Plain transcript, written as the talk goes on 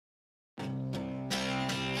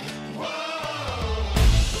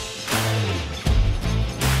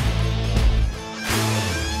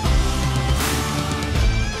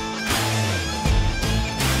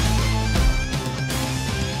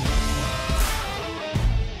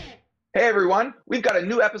Hey everyone, we've got a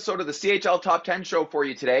new episode of the CHL Top 10 show for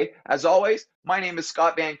you today. As always, my name is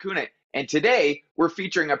Scott Van Kunit, and today we're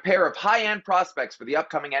featuring a pair of high-end prospects for the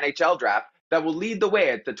upcoming NHL Draft that will lead the way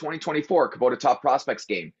at the 2024 Kubota Top Prospects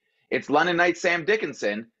game. It's London Knights Sam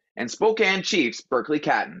Dickinson and Spokane Chiefs Berkly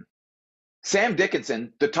Catton. Sam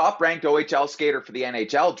Dickinson, the top-ranked OHL skater for the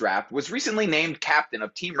NHL Draft, was recently named captain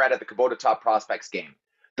of Team Red at the Kubota Top Prospects game.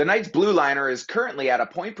 The Knights blue liner is currently at a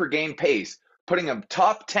point-per-game pace, putting him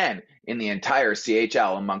top 10 in the entire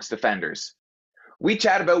CHL amongst defenders. We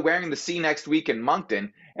chat about wearing the C next week in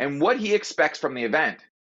Moncton and what he expects from the event.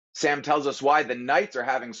 Sam tells us why the Knights are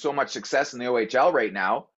having so much success in the OHL right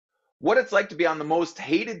now, what it's like to be on the most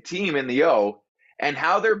hated team in the O, and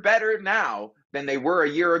how they're better now than they were a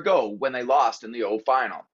year ago when they lost in the O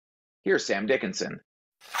final. Here's Sam Dickinson.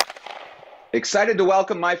 Excited to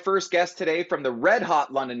welcome my first guest today from the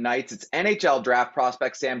red-hot London Knights. It's NHL Draft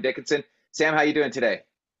prospect Sam Dickinson. Sam, how you doing today?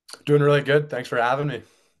 Doing really good. Thanks for having me.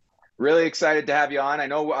 Really excited to have you on. I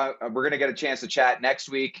know we're going to get a chance to chat next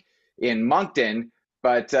week in Moncton,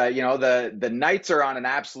 but the Knights are on an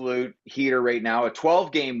absolute heater right now, a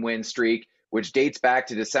 12-game win streak, which dates back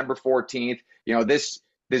to December 14th.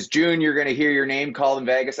 This June you're going to hear your name called in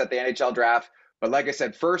Vegas at the NHL Draft. But like I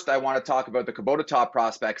said, first I want to talk about the Kubota Top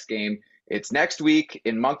Prospects game. It's next week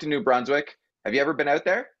in Moncton, New Brunswick. Have you ever been out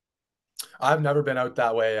there? I've never been out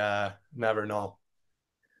that way. Never, no.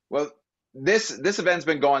 Well, this event's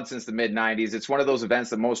been going since the mid '90s. It's one of those events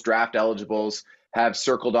that most draft eligibles have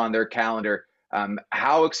circled on their calendar.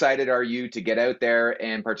 How excited are you to get out there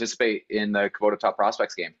and participate in the Kubota Top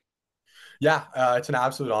Prospects game? Yeah, it's an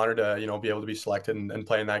absolute honor to be able to be selected and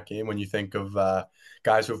play in that game. When you think of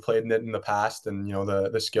guys who have played in it in the past, and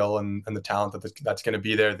the skill and the talent that's going to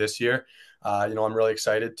be there this year. I'm really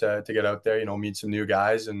excited to get out there. Meet some new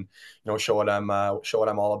guys and show what I'm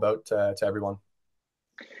all about to everyone.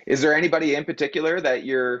 Is there anybody in particular that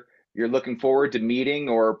you're looking forward to meeting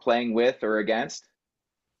or playing with or against?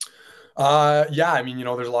 Yeah, I mean,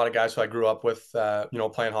 there's a lot of guys who I grew up with,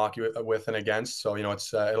 playing hockey with and against. So,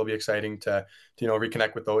 it'll be exciting to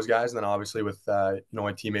reconnect with those guys. And then obviously with, my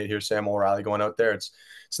teammate here, Sam O'Reilly, going out there, it's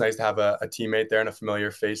nice to have a teammate there and a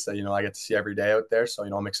familiar face that, I get to see every day out there. So,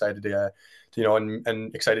 I'm excited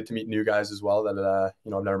and excited to meet new guys as well that,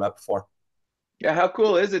 I've never met before. Yeah, how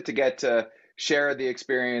cool is it to get to share the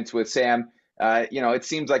experience with Sam? It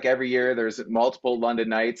seems like every year there's multiple London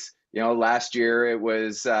Knights. Last year it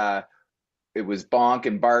was Bonk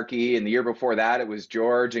and Barkey, and the year before that it was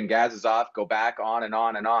George and Gazizov. Go back on and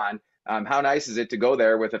on and on. How nice is it to go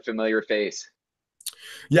there with a familiar face?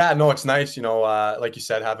 Yeah, no, it's nice, like you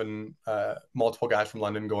said, having multiple guys from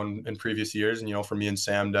London going in previous years, and for me and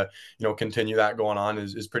Sam to continue that going on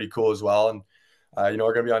is pretty cool as well. And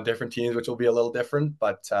we're going to be on different teams, which will be a little different,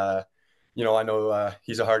 but I know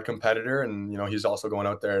he's a hard competitor, and he's also going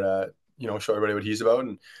out there to show everybody what he's about.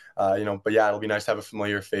 And but yeah, it'll be nice to have a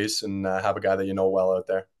familiar face and have a guy that well out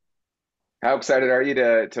there. How excited are you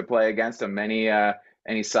to play against him?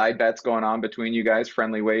 Any side bets going on between you guys?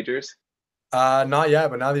 Friendly wagers? Not yet,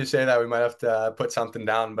 but now that you say that, we might have to put something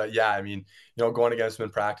down. But yeah, I mean, going against him in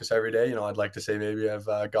practice every day, I'd like to say maybe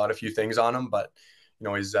I've got a few things on him, but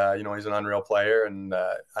he's an unreal player, and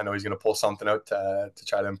I know he's going to pull something out to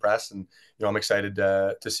try to impress. And I'm excited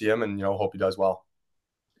to see him, and hope he does well.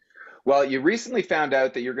 Well, you recently found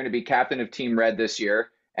out that you're going to be captain of Team Red this year,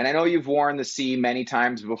 and I know you've worn the C many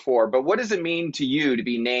times before, but what does it mean to you to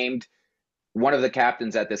be named one of the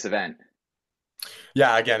captains at this event?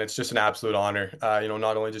 Yeah, again, it's just an absolute honor.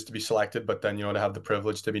 Not only just to be selected, but then to have the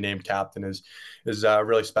privilege to be named captain is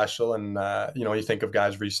really special. And you think of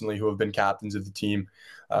guys recently who have been captains of the team.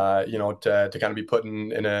 To kind of be put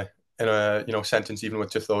in a sentence even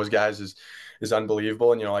with just those guys is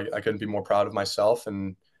unbelievable. And I couldn't be more proud of myself.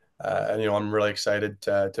 And I'm really excited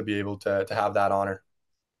to be able to have that honor.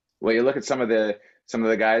 Well, you look at some of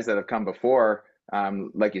the guys that have come before,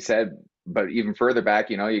 like you said, but even further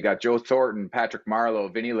back, you got Joe Thornton, Patrick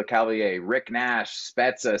Marleau, Vinny Lecavalier, Rick Nash,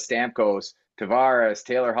 Spezza, Stamkos, Tavares,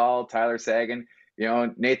 Taylor Hall, Tyler Sagan,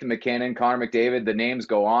 Nathan McKinnon, Connor McDavid. The names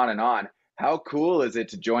go on and on. How cool is it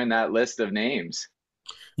to join that list of names?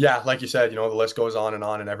 Yeah, like you said, the list goes on,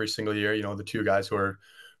 and every single year, the two guys who are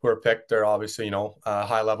picked, they're obviously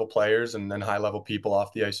high level players and then high level people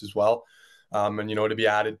off the ice as well. And to be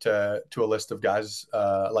added to a list of guys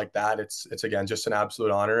like that, it's again just an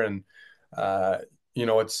absolute honor. And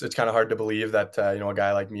it's kind of hard to believe that a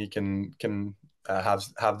guy like me can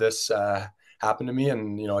have this happen to me,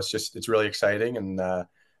 and it's really exciting,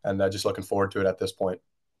 and just looking forward to it at this point.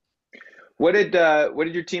 What did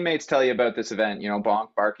your teammates tell you about this event? You know, Bonk,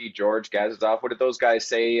 Barkey, George, Gazizov. What did those guys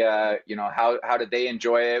say? You know, how did they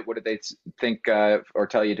enjoy it? What did they think or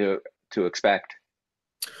tell you to expect?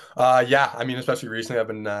 Yeah, I mean, especially recently, I've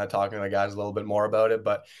been talking to the guys a little bit more about it.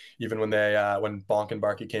 But even when Bonk and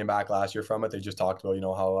Barkey came back last year from it, they just talked about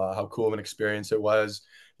how cool of an experience it was.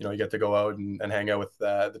 You know, you get to go out and hang out with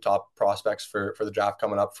the top prospects for the draft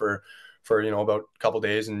coming up for about a couple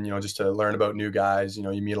days, and just to learn about new guys. You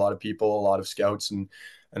know, you meet a lot of people, a lot of scouts and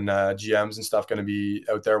GMs and stuff going to be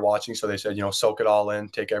out there watching. So they said, soak it all in,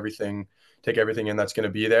 take everything in that's going to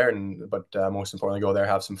be there, but most importantly, go there,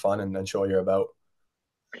 have some fun, and show what you're about.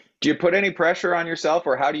 Do you put any pressure on yourself,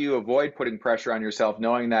 or how do you avoid putting pressure on yourself,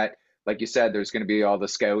 knowing that, like you said, there's going to be all the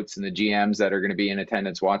scouts and the GMs that are going to be in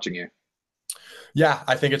attendance watching you? Yeah,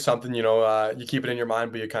 I think it's something, you keep it in your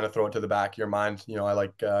mind, but you kind of throw it to the back of your mind. I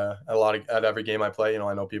like a lot at every game I play,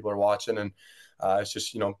 I know people are watching, and it's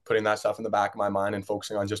just, putting that stuff in the back of my mind and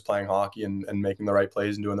focusing on just playing hockey and making the right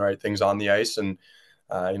plays and doing the right things on the ice, and,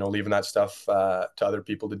 leaving that stuff to other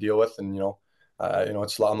people to deal with. And,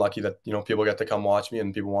 I'm lucky that, people get to come watch me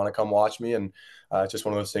and people want to come watch me. And it's just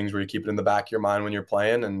one of those things where you keep it in the back of your mind when you're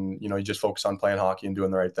playing, and, you just focus on playing hockey and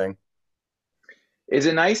doing the right thing. Is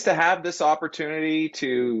it nice to have this opportunity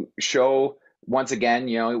to show once again,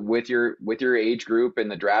 with your age group and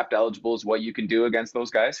the draft eligibles, what you can do against those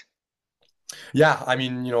guys? Yeah, I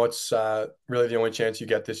mean, it's really the only chance you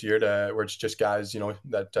get this year to where it's just guys,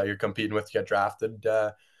 that you're competing with to get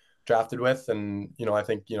drafted with. And I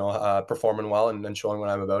think performing well and showing what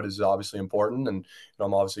I'm about is obviously important. And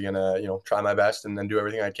I'm obviously gonna try my best and then do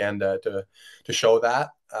everything I can to show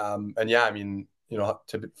that. And yeah, I mean,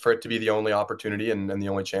 for it to be the only opportunity and the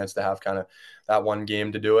only chance to have kind of that one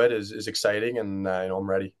game to do it is exciting. And I'm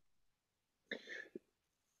ready.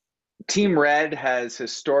 Team Red has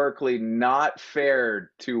historically not fared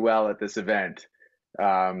too well at this event.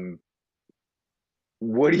 Um,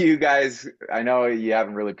 what do you guys, I know you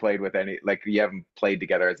haven't really played with any, like you haven't played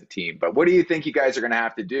together as a team, but what do you think you guys are going to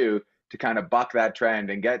have to do to kind of buck that trend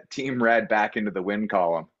and get Team Red back into the win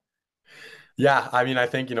column? Yeah, I mean, I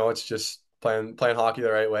think it's just playing hockey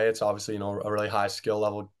the right way. It's obviously a really high skill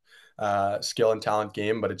level, skill and talent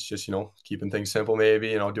game, but it's just keeping things simple,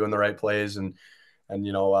 maybe doing the right plays and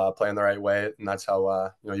playing the right way, and that's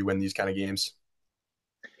how you win these kind of games.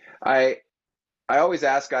 I I always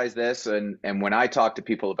ask guys this, and when I talk to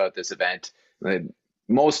people about this event, uh,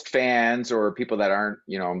 most fans or people that aren't,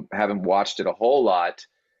 haven't watched it a whole lot,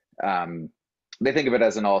 um, they think of it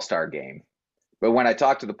as an all-star game. But when I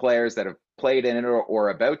talk to the players that have played in it or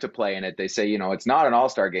about to play in it, they say, it's not an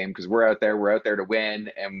all-star game because we're out there to win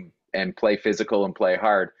and play physical and play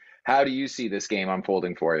hard. How do you see this game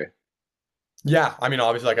unfolding for you? Yeah, I mean,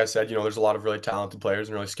 obviously, like I said, there's a lot of really talented players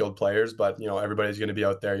and really skilled players, but everybody's going to be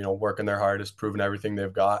out there, working their hardest, proving everything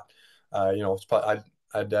they've got.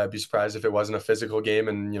 I'd be surprised if it wasn't a physical game,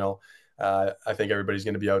 and I think everybody's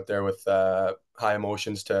going to be out there with high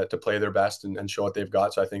emotions to play their best and show what they've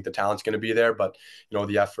got. So I think the talent's going to be there, but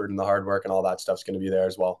the effort and the hard work and all that stuff's going to be there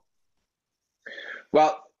as well.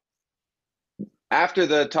 Well, after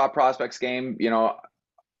the top prospects game,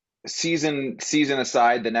 season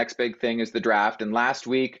aside, the next big thing is the draft. And last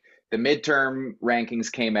week, the midterm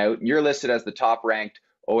rankings came out, and you're listed as the top ranked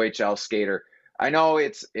OHL skater. I know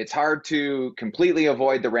it's hard to completely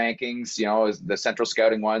avoid the rankings, as the central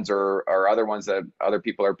scouting ones or other ones that other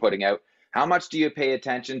people are putting out. How much do you pay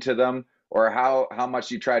attention to them, or how much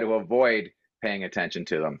do you try to avoid paying attention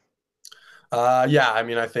to them? Yeah, I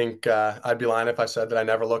mean, I think I'd be lying if I said that I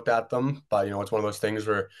never looked at them, but it's one of those things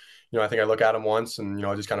where, I think I look at them once and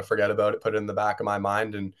just kind of forget about it, put it in the back of my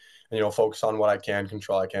mind, and focus on what I can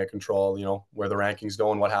control. I can't control, where the rankings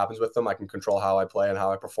go and what happens with them. I can control how I play and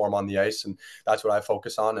how I perform on the ice, and that's what I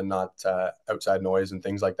focus on, and not outside noise and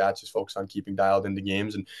things like that. Just focus on keeping dialed into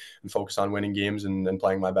games and focus on winning games and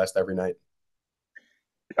playing my best every night.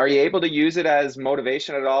 Are you able to use it as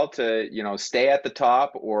motivation at all to, stay at the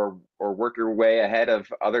top or work your way ahead of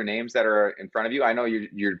other names that are in front of you? I know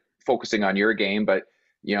you're focusing on your game, but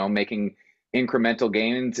making incremental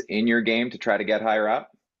gains in your game to try to get higher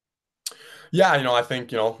up? Yeah, I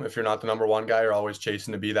think, if you're not the number one guy, you're always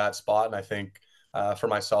chasing to be that spot. And I think for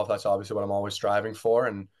myself, that's obviously what I'm always striving for.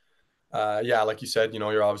 And yeah, like you said,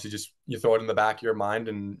 you're obviously just, you throw it in the back of your mind,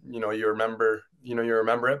 and, you remember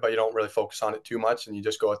it, but you don't really focus on it too much. And you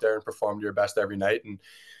just go out there and perform to your best every night. And,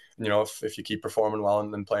 if you keep performing well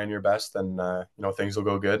and playing your best, then, things will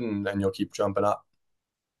go good, and you'll keep jumping up.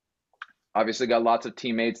 Obviously, got lots of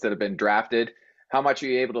teammates that have been drafted. How much are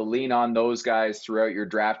you able to lean on those guys throughout your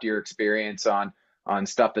draft year experience on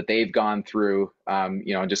stuff that they've gone through,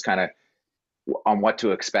 and just kind of on what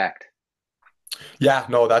to expect? Yeah,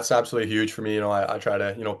 no, that's absolutely huge for me. I try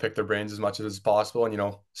to, pick their brains as much as possible.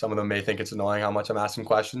 And, some of them may think it's annoying how much I'm asking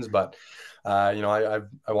questions, but, I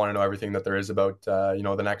want to know everything that there is about,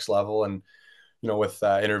 the next level. And, with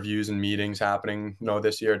interviews and meetings happening,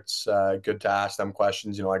 this year, it's good to ask them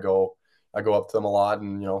questions. I go up to them a lot,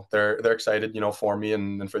 and they're excited, for me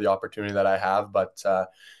and for the opportunity that I have. But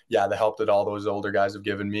yeah, the help that all those older guys have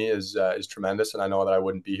given me is tremendous, and I know that I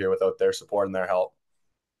wouldn't be here without their support and their help.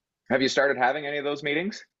 Have you started having any of those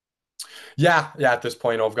meetings? Yeah, yeah. At this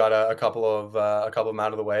point, I've got a couple of them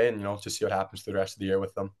out of the way, and just see what happens through the rest of the year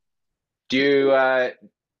with them. Do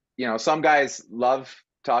you, some guys love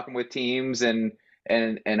talking with teams and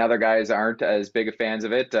other guys aren't as big of fans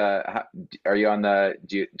of it. Are you on the,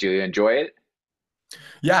 do you enjoy it?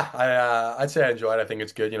 Yeah, I'd say I enjoy it. I think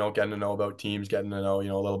it's good, getting to know about teams, getting to know, a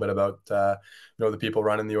little bit about, the people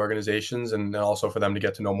running the organizations, and also for them to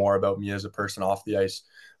get to know more about me as a person off the ice.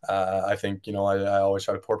 I think, I always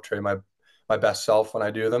try to portray my best self when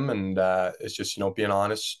I do them, and it's just, being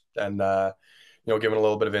honest and, giving a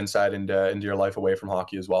little bit of insight into your life away from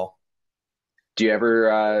hockey as well. Do you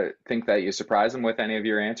ever think that you surprise them with any of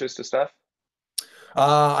your answers to stuff?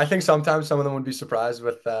 I think sometimes some of them would be surprised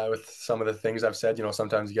with some of the things I've said.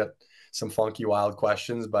 Sometimes you get some funky, wild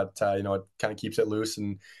questions, but it kind of keeps it loose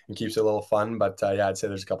and keeps it a little fun. But yeah, I'd say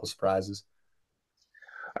there's a couple surprises.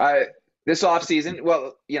 Uh, this off season,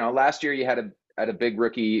 well, last year you had a big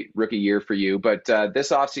rookie year for you, but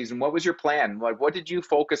this off season, what was your plan? Like, what did you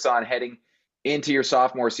focus on heading into your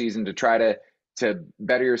sophomore season to try to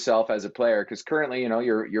better yourself as a player? Because currently,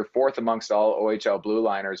 you're fourth amongst all OHL blue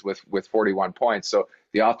liners with 41 points. So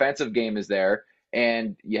the offensive game is there,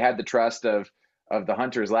 and you had the trust of the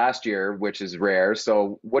Hunters last year, which is rare.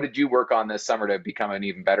 So what did you work on this summer to become an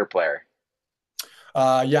even better player?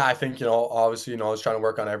 Yeah, I think obviously I was trying to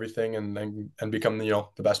work on everything and become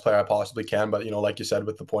the best player I possibly can. But like you said,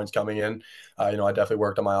 with the points coming in, I definitely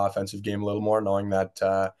worked on my offensive game a little more, knowing that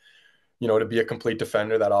to be a complete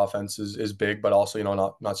defender, that offense is big, but also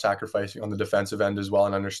not sacrificing on the defensive end as well,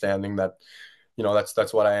 and understanding that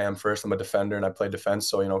that's what I am first. I'm a defender and I play defense,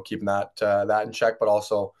 so keeping that in check, but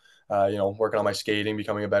also working on my skating,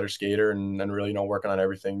 becoming a better skater, and really working on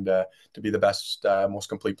everything to be the best, most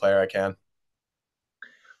complete player I can.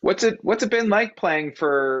 What's it been like playing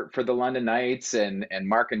for the London Knights and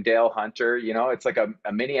Markendale Hunter? It's like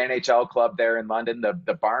a mini NHL club there in London.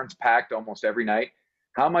 The barn's packed almost every night.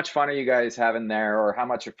 How much fun are you guys having there, or how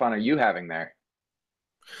much fun are you having there?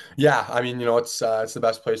 Yeah, I mean, it's the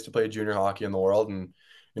best place to play junior hockey in the world, and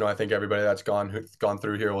I think everybody that's gone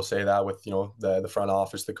through here will say that with the front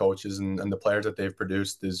office, the coaches, and the players that they've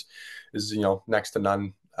produced is next to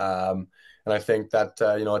none. And I think that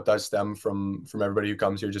it does stem from everybody who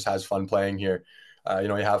comes here just has fun playing here.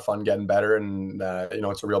 You have fun getting better, and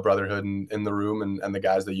it's a real brotherhood in the room, and the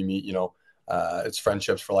guys that you meet, it's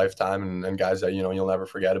friendships for lifetime, and guys that you'll never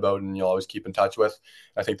forget about and you'll always keep in touch with.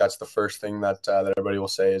 I think that's the first thing that everybody will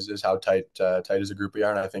say is how tight as a group we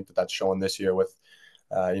are, and I think that that's showing this year with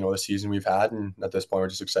the season we've had, and at this point we're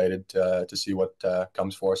just excited to see what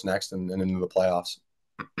comes for us next and into the playoffs.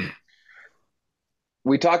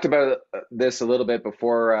 We talked about this a little bit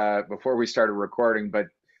before we started recording, but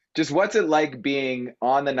just what's it like being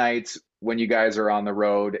on the Knights when you guys are on the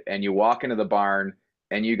road and you walk into the barn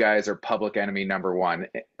and you guys are public enemy number one,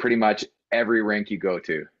 pretty much every rink you go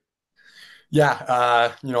to. Yeah,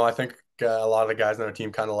 I think a lot of the guys on our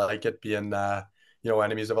team kind of like it being,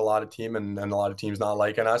 enemies of a lot of team and a lot of teams not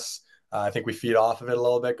liking us. I think we feed off of it a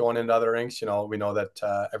little bit going into other rinks. We know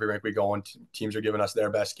that every rink we go in, teams are giving us their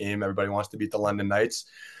best game. Everybody wants to beat the London Knights.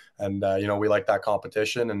 And, we like that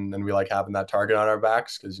competition and we like having that target on our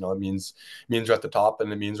backs because, it means we're at the top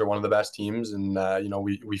and it means we're one of the best teams. And,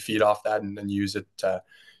 we feed off that and use it to,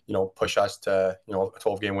 push us to, a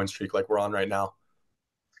 12-game win streak like we're on right now.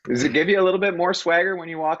 Does it give you a little bit more swagger when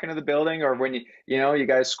you walk into the building, or when you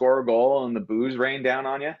guys score a goal and the booze rain down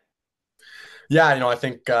on you? Yeah, I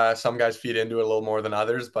think some guys feed into it a little more than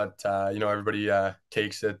others, but everybody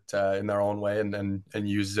takes it in their own way and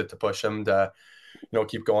uses it to push them to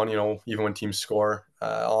keep going. Even when teams score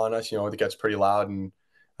on us, it gets pretty loud, and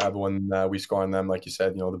but when we score on them, like you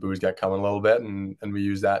said, the boos get coming a little bit, and we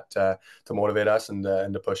use that to motivate us and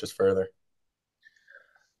to push us further.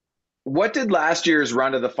 What did last year's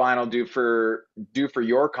run to the final do for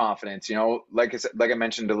your confidence? Like I said, like I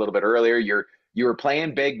mentioned a little bit earlier, you were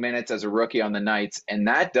playing big minutes as a rookie on the Knights, and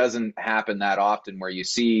that doesn't happen that often where you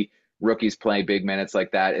see rookies play big minutes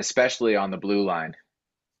like that, especially on the blue line.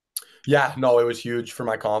 Yeah, no, it was huge for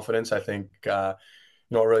my confidence. I think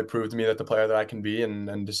it really proved to me that the player that I can be,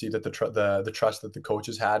 and to see that the trust that the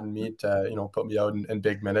coaches had in me to, put me out in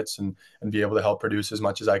big minutes and be able to help produce as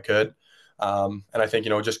much as I could. And I think,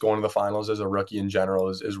 just going to the finals as a rookie in general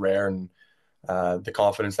is rare. And the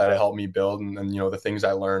confidence that it helped me build, and the things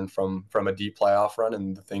I learned from a deep playoff run,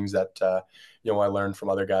 and the things that I learned from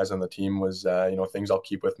other guys on the team was things I'll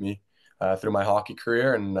keep with me through my hockey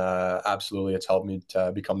career. And absolutely, it's helped me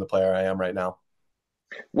to become the player I am right now.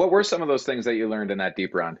 What were some of those things that you learned in that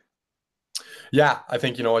deep run? Yeah, I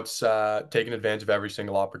think, it's taking advantage of every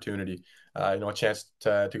single opportunity. A chance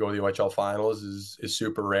to go to the OHL finals is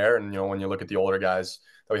super rare. And, when you look at the older guys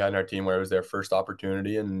that we had in our team where it was their first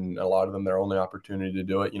opportunity, and a lot of them their only opportunity to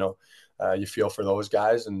do it, you feel for those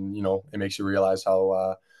guys, and, it makes you realize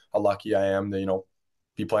how lucky I am to,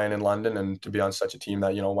 be playing in London, and to be on such a team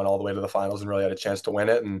that, went all the way to the finals and really had a chance to win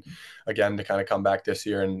it. And again, to kind of come back this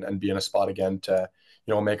year and be in a spot again to,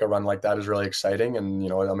 make a run like that is really exciting. And,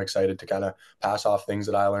 I'm excited to kind of pass off things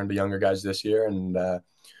that I learned to younger guys this year. And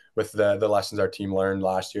with the lessons our team learned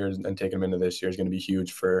last year and taking them into this year is going to be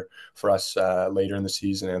huge for us later in the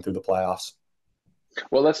season and through the playoffs.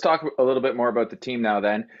 Well, let's talk a little bit more about the team now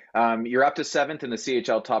then. You're up to 7th in the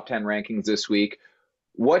CHL top 10 rankings this week.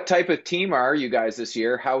 What type of team are you guys this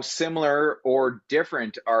year? How similar or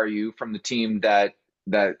different are you from the team that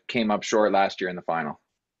came up short last year in the final?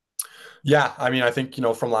 Yeah, I mean, I think,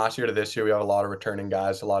 from last year to this year, we have a lot of returning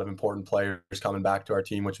guys, a lot of important players coming back to our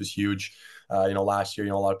team, which was huge. Last year,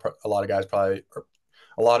 a lot of guys probably, or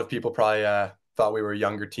a lot of people probably thought we were a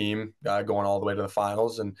younger team going all the way to the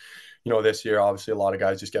finals. And, this year, obviously, a lot of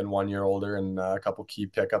guys just getting 1 year older, and a couple key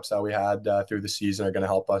pickups that we had through the season are going to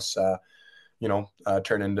help us,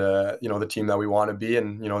 turn into, the team that we want to be.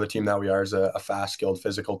 And, the team that we are is a fast, skilled,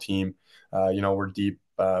 physical team. We're deep.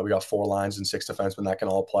 We got 4 lines and 6 defensemen that can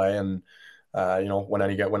all play. And, when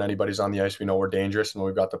anybody's on the ice, we know we're dangerous. And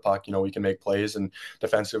when we've got the puck, we can make plays. And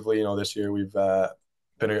defensively, this year we've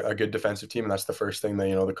been a good defensive team. And that's the first thing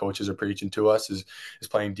that, the coaches are preaching to us is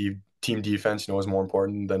playing team defense, is more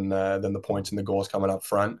important than the points and the goals coming up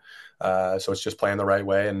front. So it's just playing the right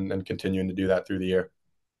way and continuing to do that through the year.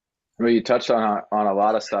 Well, you touched on a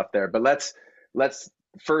lot of stuff there, but let's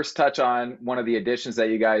first touch on one of the additions that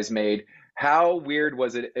you guys made. How weird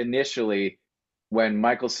was it initially when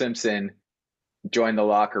Michael Simpson joined the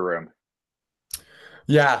locker room?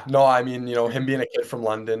 Yeah, no, I mean, him being a kid from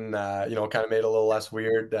London, kind of made it a little less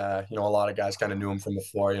weird. A lot of guys kind of knew him from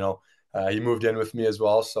before. He moved in with me as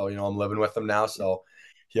well, so I'm living with him now. So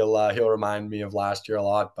he'll remind me of last year a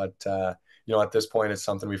lot. But at this point, it's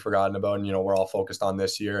something we've forgotten about, and we're all focused on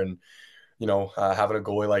this year. And having a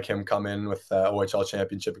goalie like him come in with OHL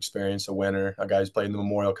championship experience, a winner, a guy who's played in the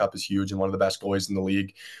Memorial Cup is huge, and one of the best goalies in the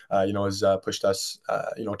league, has pushed us,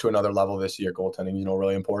 to another level this year. Goaltending,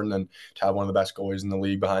 really important, and to have one of the best goalies in the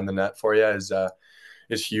league behind the net for you is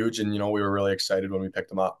huge. And, we were really excited when we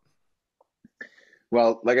picked him up.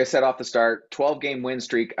 Well, like I said off the start, 12-game win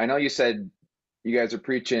streak. I know you said you guys are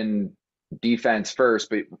preaching defense first,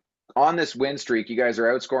 but on this win streak, you guys are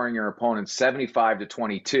outscoring your opponents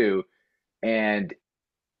 75-22. And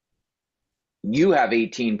you have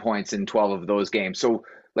 18 points in 12 of those games. So,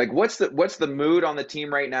 like, what's the mood on the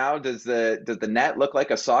team right now? Does the net look like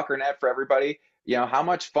a soccer net for everybody? How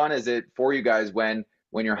much fun is it for you guys when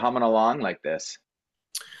you're humming along like this?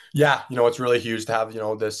 Yeah, it's really huge to have,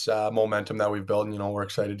 this momentum that we've built, and, we're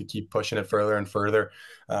excited to keep pushing it further and further.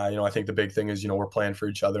 I think the big thing is, we're playing for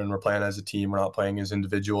each other, and we're playing as a team. We're not playing as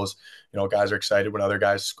individuals. Guys are excited when other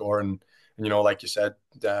guys score. And like you said,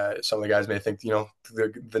 some of the guys may think,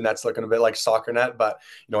 the net's looking a bit like soccer net, but,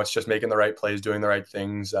 it's just making the right plays, doing the right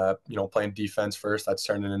things, playing defense first. That's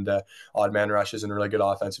turning into odd man rushes and really good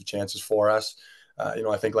offensive chances for us.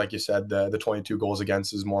 I think, like you said, the 22 goals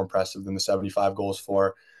against is more impressive than the 75 goals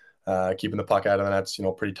for. Keeping the puck out of the net's,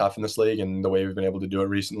 pretty tough in this league. And the way we've been able to do it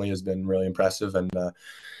recently has been really impressive. And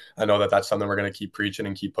I know that that's something we're going to keep preaching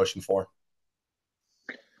and keep pushing for.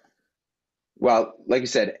 Well, like you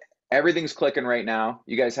said, everything's clicking right now.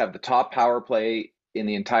 You guys have the top power play in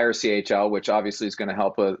the entire CHL, which obviously is going to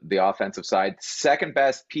help with the offensive side. Second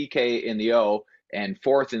best PK in the O, and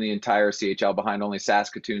 4th in the entire CHL, behind only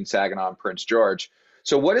Saskatoon, Saginaw, and Prince George.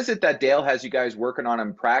 So what is it that Dale has you guys working on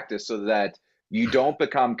in practice so that you don't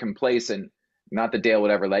become complacent? Not that Dale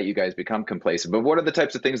would ever let you guys become complacent, but what are the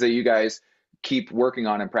types of things that you guys keep working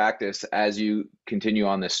on in practice as you continue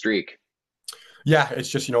on this streak? Yeah, it's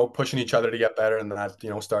just, pushing each other to get better. And that,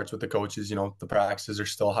 starts with the coaches. The practices are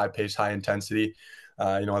still high pace, high intensity.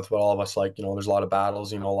 That's what all of us like. There's a lot of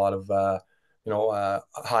battles, a lot of,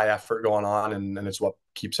 high effort going on, and it's what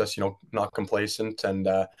keeps us, not complacent, and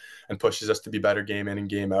pushes us to be better game in and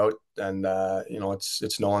game out. And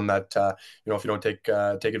it's knowing that if you don't take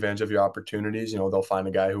advantage of your opportunities, they'll find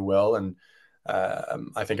a guy who will. And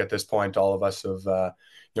I think at this point, all of us have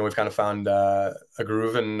we've kind of found a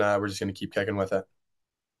groove, and we're just going to keep kicking with it.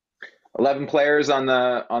 11 players on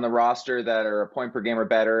the roster that are a point per game or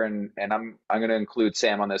better, and I'm going to include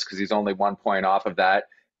Sam on this because he's only 1 point off of that,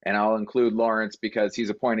 and I'll include Lawrence because he's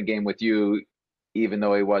a point a game with you, even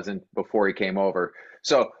though he wasn't before he came over.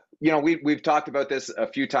 So we've talked about this a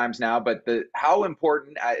few times now, but how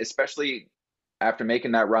important, especially after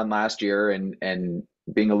making that run last year and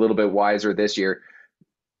being a little bit wiser this year,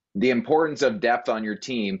 the importance of depth on your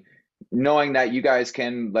team, knowing that you guys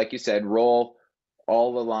can, like you said, roll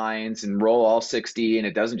all the lines and roll all 60, and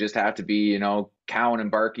it doesn't just have to be, Cowan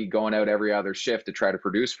and Berkey going out every other shift to try to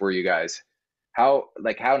produce for you guys. How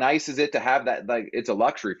nice is it to have that? Like, it's a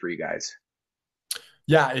luxury for you guys.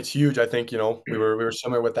 Yeah, it's huge. I think, we were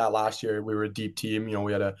similar with that last year. We were a deep team.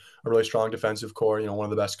 We had a really strong defensive core, one of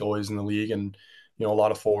the best goalies in the league, and, a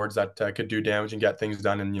lot of forwards that could do damage and get things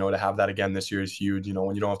done. And, to have that again this year is huge,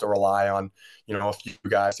 when you don't have to rely on, a few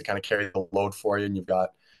guys to kind of carry the load for you. And you've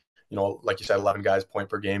got, like you said, 11 guys point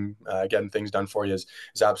per game, getting things done for you is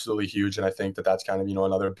absolutely huge. And I think that's kind of,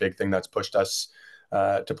 another big thing that's pushed us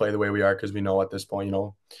to play the way we are, because we know at this point,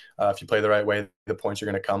 if you play the right way, the points are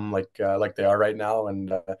going to come like they are right now,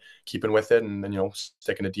 and keeping with it, and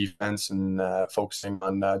sticking to defense and focusing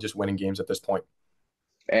on just winning games at this point.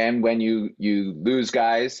 And when you lose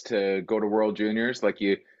guys to go to World Juniors, like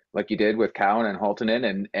you did with Cowan and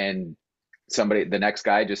Haltonen, and the next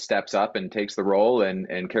guy just steps up and takes the role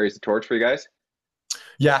and carries the torch for you guys.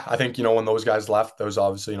 Yeah, I think, when those guys left, that was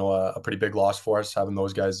obviously, a pretty big loss for us, having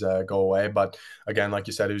those guys go away. But again, like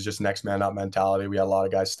you said, it was just next man up mentality. We had a lot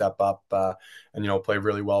of guys step up and, play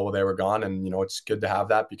really well while they were gone. And, it's good to have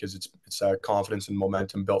that, because it's confidence and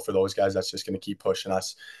momentum built for those guys. That's just going to keep pushing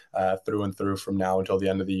us through and through from now until the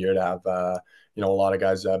end of the year, to have, a lot of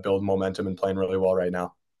guys build momentum and playing really well right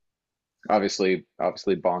now. Obviously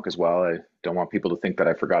Bonk as well. I don't want people to think that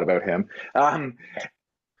I forgot about him.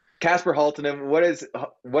 Casper Haltonen, what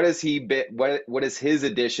has his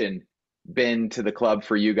addition been to the club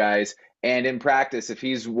for you guys? And in practice, if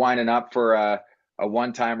he's winding up for a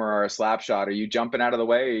one-timer or a slap shot, are you jumping out of the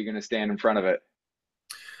way, or are you going to stand in front of it?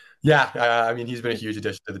 Yeah, I mean, he's been a huge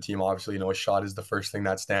addition to the team. Obviously, his shot is the first thing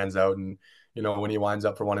that stands out. And, when he winds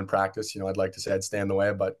up for one in practice, I'd like to say I'd stand in the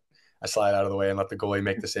way, but I slide out of the way and let the goalie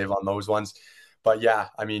make the save on those ones. But yeah,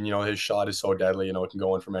 I mean, his shot is so deadly, it can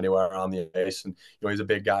go in from anywhere around the ice. And, he's a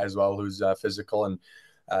big guy as well, who's physical, and,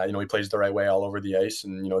 he plays the right way all over the ice.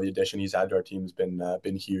 And, the addition he's had to our team has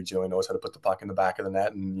been huge. He knows how to put the puck in the back of the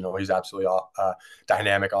net, and, he's absolutely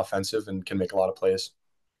dynamic offensive and can make a lot of plays.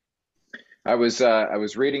 I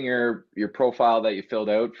was reading your profile that you filled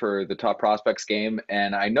out for the Top Prospects game,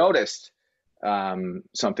 and I noticed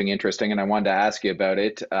something interesting, and I wanted to ask you about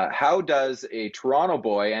it. How does a Toronto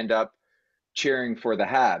boy end up cheering for the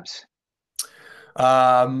Habs?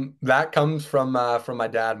 That comes from my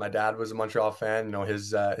dad. My dad was a Montreal fan.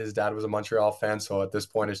 His dad was a Montreal fan. So at this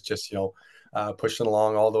point, it's just pushing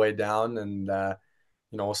along all the way down, and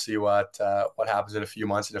we'll see what happens in a few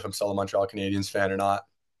months, and if I'm still a Montreal Canadiens fan or not.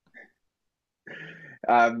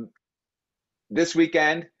 This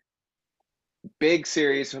weekend, big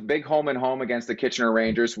series, big home and home against the Kitchener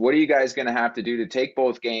Rangers. What are you guys going to have to do to take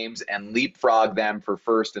both games and leapfrog them for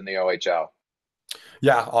first in the OHL?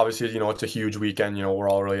 Yeah, obviously, it's a huge weekend. We're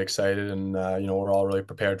all really excited, and we're all really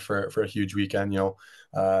prepared for a huge weekend.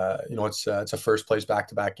 It's a first place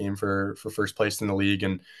back-to-back game for first place in the league,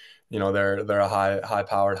 and they're a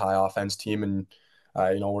high-powered, high offense team, and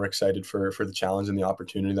we're excited for the challenge and the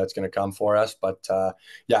opportunity that's going to come for us. But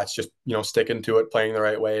yeah, it's just sticking to it, playing the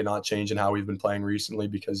right way, not changing how we've been playing recently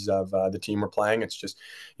because of the team we're playing. It's just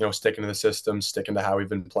sticking to the system, sticking to how we've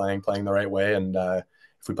been playing the right way, and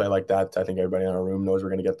if we play like that, I think everybody in our room knows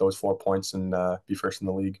we're going to get those 4 points and be first in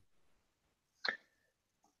the league.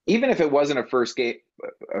 Even if it wasn't a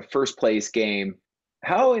first place game,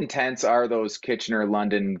 how intense are those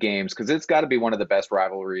Kitchener-London games? Because it's got to be one of the best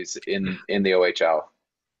rivalries in the OHL.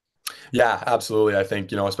 Yeah, absolutely. I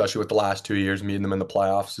think, especially with the last 2 years, meeting them in the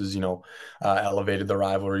playoffs is, elevated the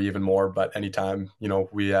rivalry even more. But anytime,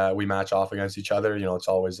 we match off against each other, it's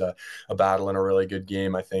always a battle and a really good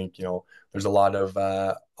game. I think, there's a lot of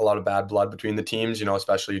bad blood between the teams,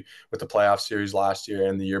 especially with the playoff series last year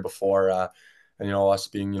and the year before. And, us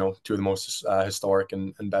being, two of the most historic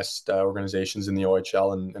and best organizations in the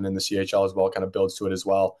OHL and in the CHL as well kind of builds to it as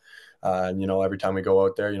well. And, every time we go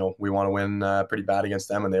out there, we want to win pretty bad against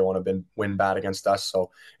them and they want to win bad against us. So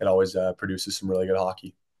it always produces some really good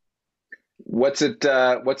hockey. What's it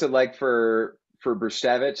like for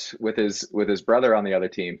Brustevich with his brother on the other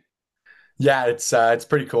team? Yeah, it's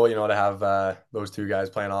pretty cool, to have those two guys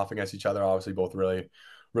playing off against each other. Obviously, both really,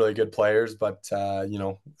 really good players, but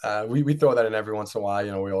we throw that in every once in a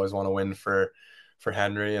while. We always want to win for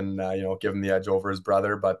Henry and give him the edge over his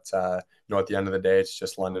brother. But at the end of the day, it's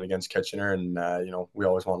just London against Kitchener, and we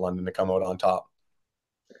always want London to come out on top.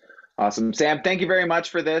 Awesome, Sam. Thank you very much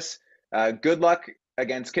for this. Good luck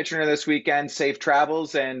against Kitchener this weekend. Safe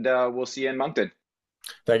travels, and we'll see you in Moncton.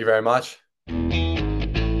 Thank you very much.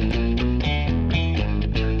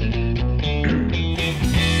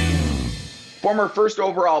 Former first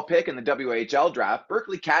overall pick in the WHL draft,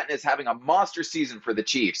 Berkly Catton is having a monster season for the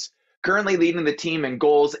Chiefs, currently leading the team in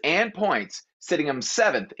goals and points, sitting him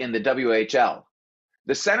 7th in the WHL.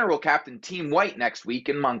 The center will captain Team White next week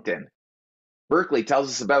in Moncton. Berkly tells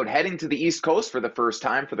us about heading to the East Coast for the first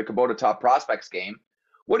time for the Kubota Top Prospects game,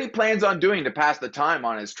 what he plans on doing to pass the time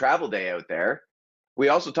on his travel day out there. We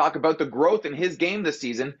also talk about the growth in his game this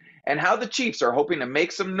season and how the Chiefs are hoping to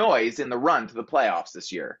make some noise in the run to the playoffs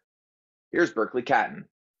this year. Here's Berkly Catton.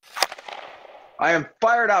 I am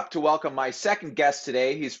fired up to welcome my second guest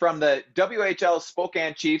today. He's from the WHL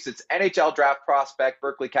Spokane Chiefs. It's NHL Draft prospect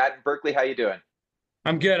Berkly Catton. Berkly, how you doing?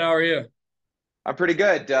 I'm good. How are you? I'm pretty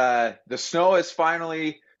good. The snow has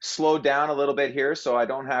finally slowed down a little bit here, so I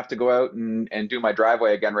don't have to go out and do my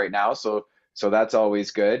driveway again right now. So that's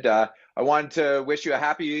always good. I wanted to wish you a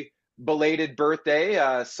happy belated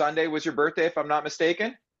birthday. Sunday was your birthday, if I'm not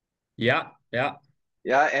mistaken. Yeah.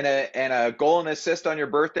 Yeah, and a goal and assist on your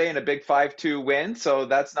birthday and a big 5-2 win. So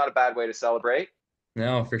that's not a bad way to celebrate.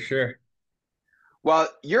 No, for sure. Well,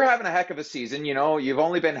 you're having a heck of a season. You've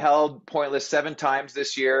only been held pointless 7 times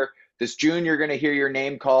this year. This June, you're going to hear your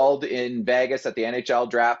name called in Vegas at the NHL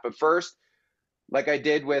Draft. But first, like I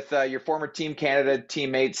did with your former Team Canada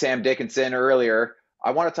teammate Sam Dickinson earlier, I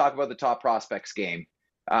want to talk about the Top Prospects game.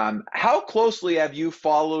 How closely have you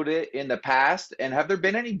followed it in the past, and have there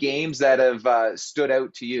been any games that have stood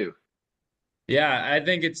out to you? Yeah, I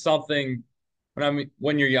think it's something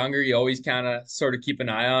when you're younger, you always kind of sort of keep an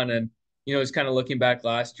eye on. And, it's kind of looking back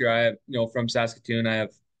last year, I have, from Saskatoon, I have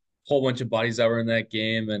a whole bunch of buddies that were in that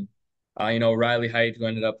game. And, Riley Height, who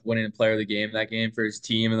ended up winning the player of the game that game for his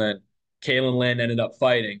team. And then Kalen Lynn ended up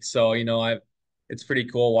fighting. So, it's pretty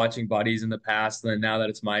cool watching buddies in the past. And then now that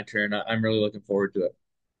it's my turn, I'm really looking forward to it.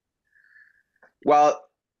 Well,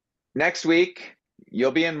 next week,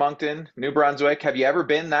 you'll be in Moncton, New Brunswick. Have you ever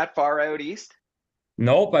been that far out east?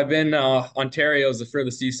 Nope, I've been Ontario's the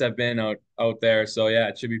furthest east I've been out there. So yeah,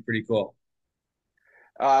 it should be pretty cool.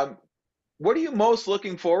 What are you most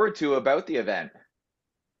looking forward to about the event?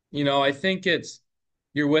 I think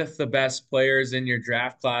you're with the best players in your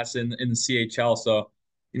draft class in the CHL. So,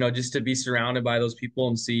 just to be surrounded by those people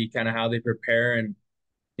and see kind of how they prepare and,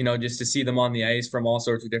 just to see them on the ice from all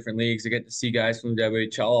sorts of different leagues. I get to see guys from the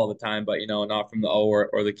WHL all the time, but, not from the O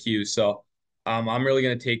or the Q. So I'm really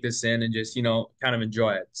going to take this in and just, kind of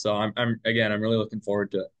enjoy it. So I'm really looking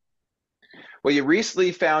forward to it. Well, you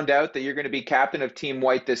recently found out that you're going to be captain of Team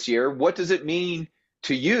White this year. What does it mean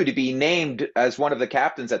to you to be named as one of the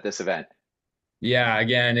captains at this event? Yeah,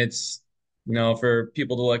 again, it's, for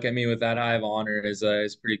people to look at me with that high of honor is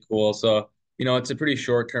pretty cool. So, it's a pretty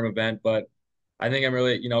short-term event, but I think I'm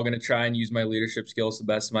really, going to try and use my leadership skills to the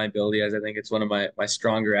best of my ability, as I think it's one of my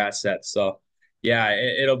stronger assets. So, yeah,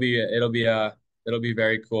 it'll be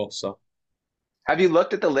very cool. So, have you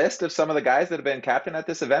looked at the list of some of the guys that have been captain at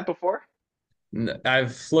this event before?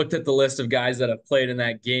 I've looked at the list of guys that have played in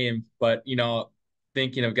that game, but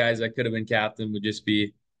thinking of guys that could have been captain would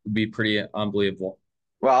be pretty unbelievable.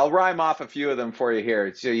 Well, I'll rhyme off a few of them for you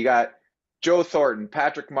here. So you got Joe Thornton,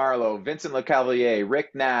 Patrick Marleau, Vincent Lecavalier,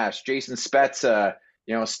 Rick Nash, Jason Spezza,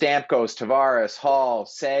 Stamkos, Tavares, Hall,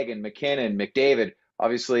 Sagan, McKinnon, McDavid,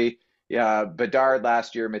 obviously, Bedard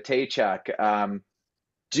last year, Matejchuk.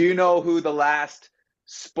 Do you know who the last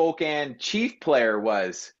Spokane Chief player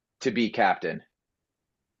was to be captain?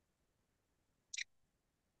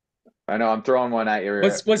 I know I'm throwing one at you.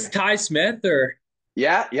 Was Ty Smith or?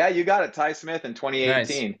 Yeah, you got it. Ty Smith in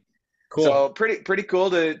 2018. Nice. Cool. So pretty cool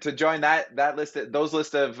to join that list, those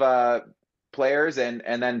list of players, and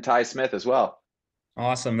then Ty Smith as well.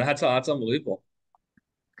 Awesome. That's unbelievable.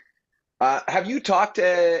 Have you talked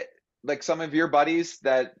to like some of your buddies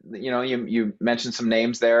that you mentioned some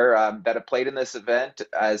names there that have played in this event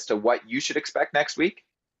as to what you should expect next week?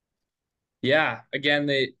 Yeah, again,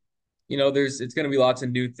 it's going to be lots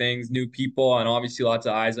of new things, new people, and obviously lots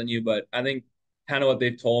of eyes on you. But I think kind of what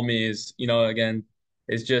they've told me is, again,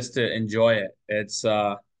 is just to enjoy it. It's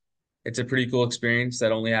a pretty cool experience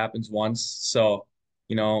that only happens once. So,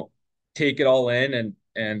 you know, take it all in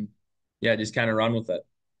and yeah, just kind of run with it.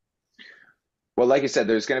 Well, like you said,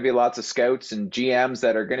 there's going to be lots of scouts and GMs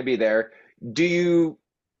that are going to be there. Do you,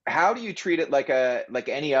 how do you treat it like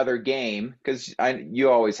any other game? Because you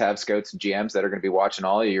always have scouts and GMs that are going to be watching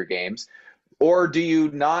all of your games. Or do you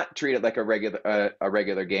not treat it like a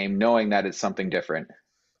regular game, knowing that it's something different?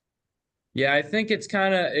 Yeah, I think it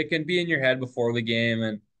can be in your head before the game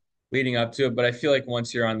and leading up to it, but I feel like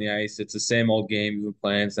once you're on the ice, it's the same old game you've been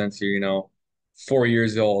playing since you're, 4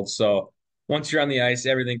 years old. So once you're on the ice,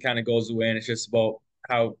 everything kind of goes away and it's just about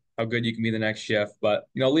how good you can be the next shift. But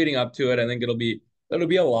leading up to it, I think it'll be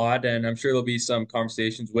a lot, and I'm sure there'll be some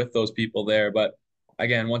conversations with those people there. But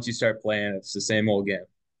again, once you start playing, it's the same old game.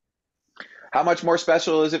 How much more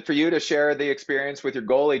special is it for you to share the experience with your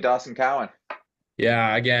goalie, Dawson Cowan?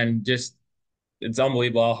 Yeah, again, just it's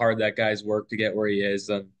unbelievable how hard that guy's worked to get where he is,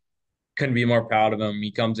 and couldn't be more proud of him.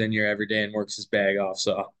 He comes in here every day and works his bag off.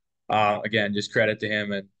 So, again, just credit to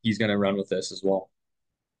him, and he's going to run with this as well.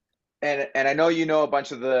 And I know you know a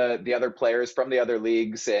bunch of the other players from the other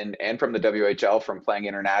leagues and from the WHL from playing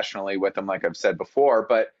internationally with them, like I've said before.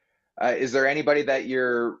 But is there anybody that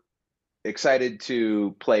you're excited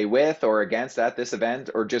to play with or against at this event,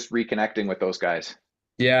 or just reconnecting with those guys?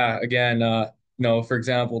 Yeah, again, for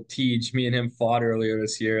example, Tej, me and him fought earlier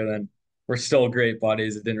this year, and then we're still great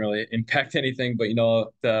buddies. It didn't really impact anything, but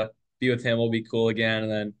to be with him will be cool again.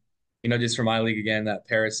 And then, just for my league again, that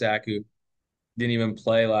Parasak who didn't even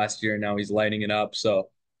play last year, and now he's lighting it up. So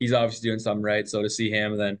he's obviously doing something right. So to see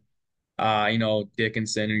him, and then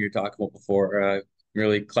Dickinson, who you're talking about before,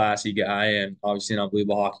 really classy guy and obviously an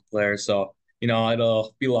unbelievable hockey player. So,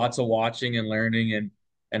 it'll be lots of watching and learning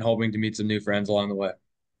and hoping to meet some new friends along the way.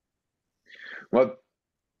 Well,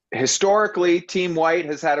 historically, Team White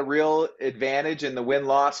has had a real advantage in the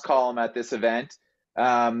win-loss column at this event.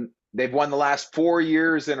 They've won the last 4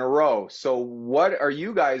 years in a row. So, what are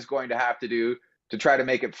you guys going to have to do to try to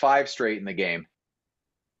make it five straight in the game?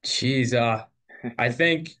 Jeez, I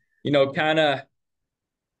think, kind of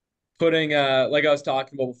putting like I was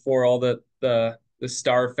talking about before, all the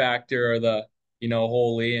star factor or the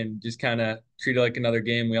holy, and just kind of treat it like another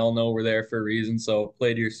game. We all know we're there for a reason, so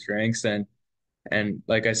play to your strengths and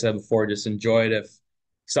like I said before, just enjoy it. If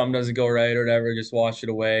something doesn't go right or whatever, just wash it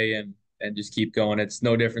away and just keep going. It's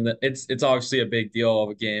no different than it's obviously a big deal of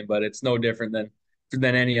a game, but it's no different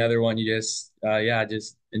than any other one. You just yeah,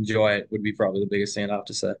 just enjoy it would be probably the biggest thing I have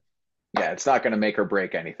to say. Yeah, it's not going to make or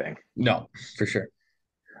break anything. No, for sure.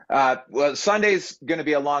 Well, Sunday's going to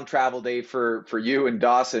be a long travel day for you and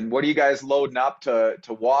Dawson. What are you guys loading up to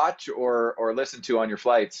watch or listen to on your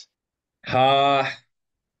flights? Uh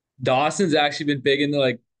Dawson's actually been big into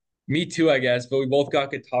like me too, I guess, but we both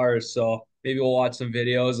got guitars, so maybe we'll watch some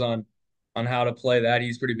videos on how to play that.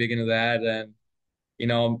 He's pretty big into that. And you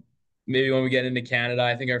know, maybe when we get into Canada,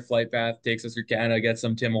 I think our flight path takes us through Canada, get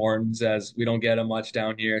some Tim Hortons as we don't get them much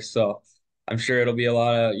down here. So I'm sure it'll be a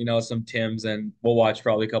lot of, some Tims, and we'll watch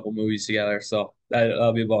probably a couple movies together. So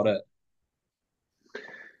that'll be about it.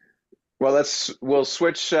 Well, we'll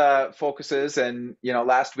switch focuses. And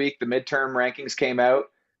last week the midterm rankings came out.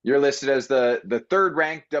 You're listed as the third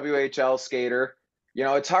ranked WHL skater.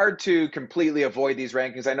 It's hard to completely avoid these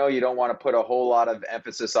rankings. I know you don't want to put a whole lot of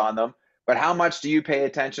emphasis on them, but how much do you pay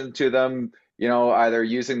attention to them? Either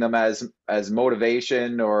using them as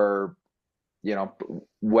motivation or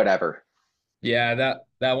whatever. Yeah,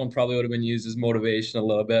 that one probably would have been used as motivation a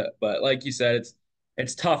little bit, but like you said,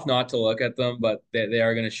 it's tough not to look at them, but they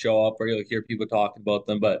are going to show up, or you'll hear people talking about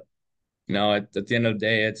them. But at the end of the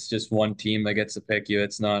day, it's just one team that gets to pick you.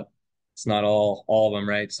 It's not all of them,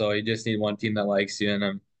 right? So you just need one team that likes you,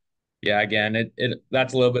 and yeah, again, it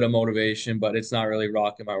that's a little bit of motivation, but it's not really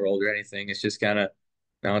rocking my world or anything. It's just kind of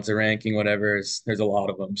now it's a ranking, whatever. There's a lot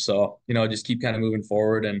of them, so just keep kind of moving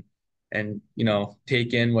forward and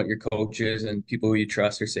take in what your coaches and people who you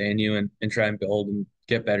trust are saying to you, and try and build and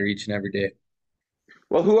get better each and every day.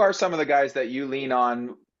 Well, who are some of the guys that you lean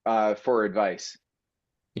on for advice?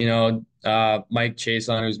 Mike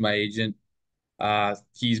Chason, who's my agent,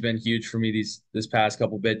 he's been huge for me this past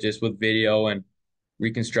couple bit just with video and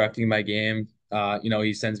reconstructing my game.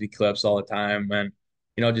 He sends me clips all the time, and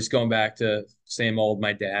just going back to same old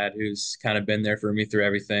my dad, who's kind of been there for me through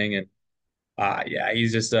everything. And yeah,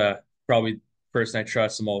 he's just probably the person I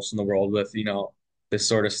trust the most in the world with this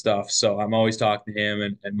sort of stuff. So I'm always talking to him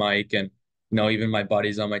and Mike, and even my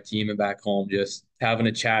buddies on my team and back home, just having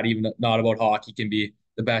a chat, even not about hockey, can be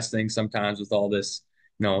the best thing sometimes with all this,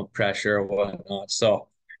 pressure or whatnot. So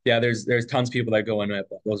yeah, there's tons of people that go into it,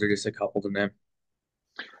 but those are just a couple to name.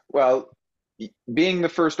 Well, being the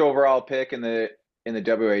first overall pick in the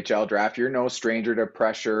WHL draft, you're no stranger to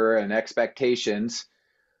pressure and expectations.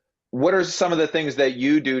 What are some of the things that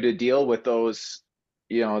you do to deal with those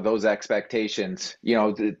expectations,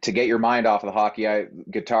 to get your mind off of the hockey?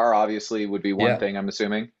 Guitar obviously would be one Yeah. thing, I'm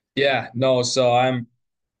assuming. Yeah, no, so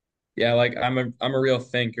yeah, like I'm a real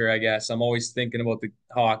thinker, I guess. I'm always thinking about the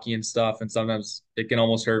hockey and stuff, and sometimes it can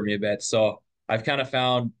almost hurt me a bit. So I've kind of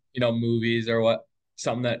found, movies or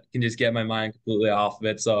something that can just get my mind completely off of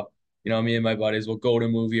it. So, me and my buddies will go to a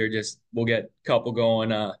movie or just we'll get a couple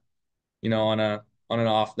going on an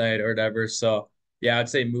off night or whatever. So yeah, I'd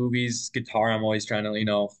say movies, guitar, I'm always trying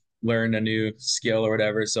to, learn a new skill or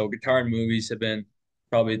whatever. So guitar and movies have been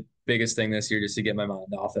probably the biggest thing this year just to get my mind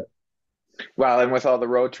off it. Well, and with all the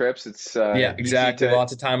road trips, it's Yeah, easy exactly. to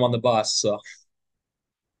Lots of time on the bus. So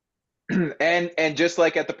and just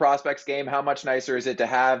like at the prospects game, how much nicer is it to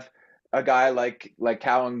have a guy like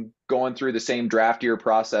Cowan going through the same draft year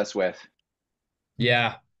process with?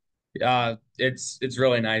 yeah, it's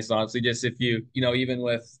really nice, honestly. Just if even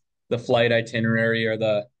with the flight itinerary or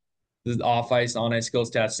the off ice, on ice skills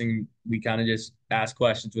testing, we kind of just ask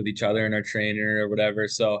questions with each other and our trainer or whatever.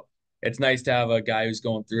 So it's nice to have a guy who's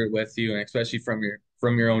going through it with you, and especially from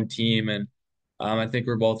your own team. And I think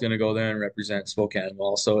we're both going to go there and represent Spokane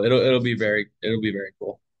well. So it'll be very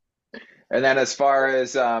cool. And then as far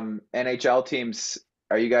as NHL teams,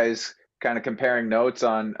 are you guys kind of comparing notes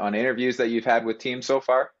on interviews that you've had with teams so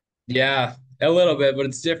far? Yeah, a little bit, but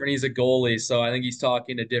it's different. He's a goalie, so I think he's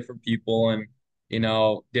talking to different people and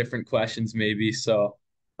different questions maybe. So,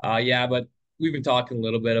 yeah, but we've been talking a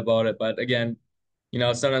little bit about it. But again,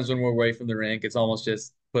 sometimes when we're away from the rink, it's almost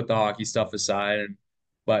just put the hockey stuff aside.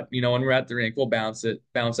 But when we're at the rink, we'll bounce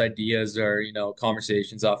ideas or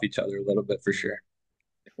conversations off each other a little bit for sure.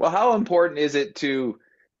 Well, how important is it to,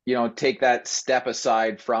 take that step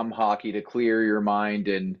aside from hockey to clear your mind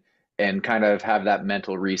and kind of have that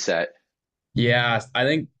mental reset? Yeah, I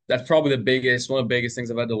think that's probably one of the biggest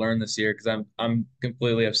things I've had to learn this year because I'm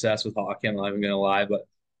completely obsessed with hockey. I'm not even gonna lie, but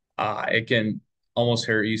it can almost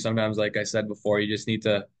hurt you sometimes. Like I said before, you just need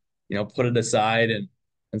to, put it aside and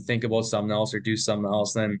think about something else or do something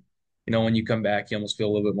else. Then, when you come back, you almost feel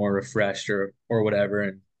a little bit more refreshed or whatever.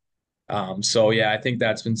 And so yeah, I think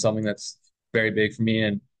that's been something that's very big for me.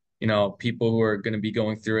 And people who are going to be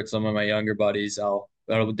going through it, some of my younger buddies,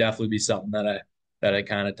 that'll definitely be something that I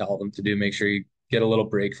kind of tell them to do. Make sure you get a little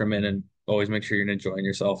break from it, and always make sure you're enjoying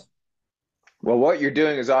yourself. Well, what you're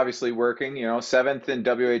doing is obviously working, seventh in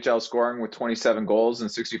WHL scoring with 27 goals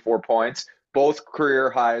and 64 points, both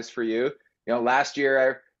career highs for you. Last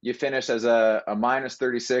year you finished as a minus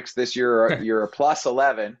 36. This year you're a plus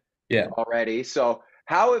 11 Yeah. already. So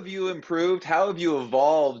how have you improved? How have you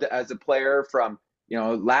evolved as a player from,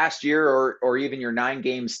 last year or even your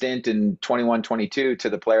 9-game stint in 21-22 to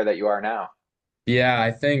the player that you are now? Yeah,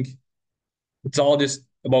 I think it's all just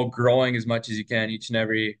about growing as much as you can each and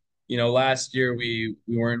every, last year we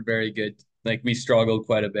weren't very good. Like we struggled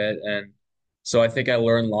quite a bit. And so I think I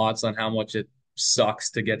learned lots on how much it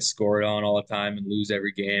sucks to get scored on all the time and lose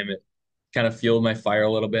every game. It kind of fueled my fire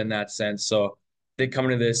a little bit in that sense. So I think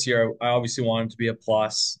coming to this year, I obviously want him to be a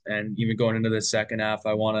plus, and even going into the second half,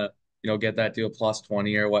 I want to, get that to a plus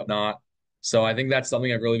 20 or whatnot. So I think that's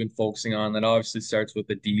something I've really been focusing on. That obviously starts with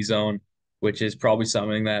the D zone, which is probably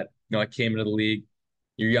something that, I came into the league.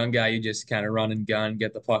 You're a young guy, you just kind of run and gun,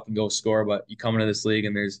 get the puck and go score. But you come into this league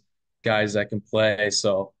and there's guys that can play.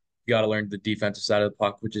 So you got to learn the defensive side of the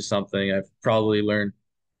puck, which is something I've probably learned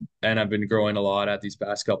and I've been growing a lot at these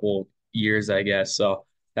past couple years, I guess. So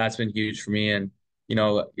that's been huge for me. And,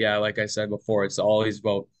 yeah, like I said before, it's always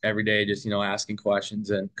about every day just, asking questions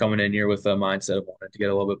and coming in here with a mindset of wanting to get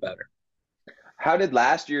a little bit better. How did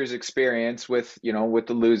last year's experience with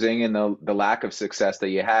the losing and the lack of success that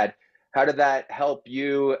you had, how did that help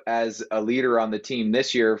you as a leader on the team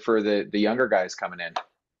this year for the younger guys coming in?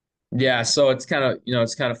 Yeah, so it's kind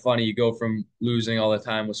of funny. You go from losing all the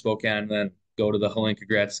time with Spokane, and then go to the Holinka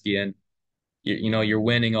Gretzky, and you're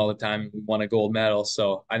winning all the time. We won a gold medal,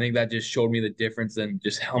 so I think that just showed me the difference and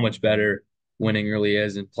just how much better winning really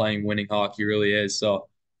is and playing winning hockey really is. So,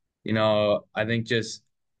 I think just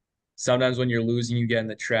sometimes when you're losing, you get in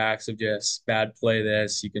the tracks of just bad play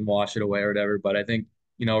this, you can wash it away or whatever. But I think,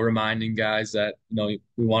 reminding guys that, we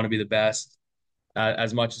want to be the best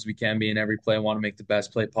as much as we can be in every play, want to make the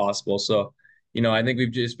best play possible. So, I think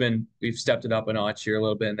we've stepped it up a notch here a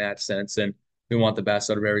little bit in that sense. And we want the best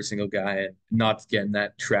out of every single guy and not get in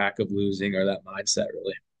that track of losing or that mindset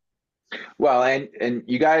really. Well, and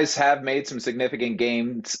you guys have made some significant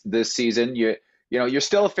gains this season. You know, you're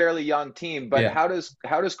still a fairly young team, but Yeah. how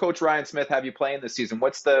does Coach Ryan Smith have you playing this season?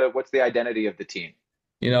 What's the identity of the team?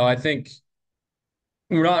 I think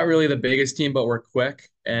we're not really the biggest team, but we're quick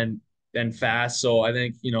and fast. So I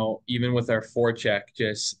think, even with our forecheck,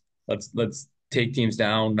 just let's take teams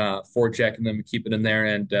down, forechecking them and keep it in there.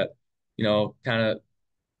 And kind of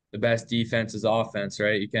the best defense is offense,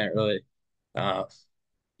 right? You can't really, uh,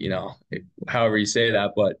 however you say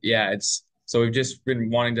that, but yeah, it's so we've just been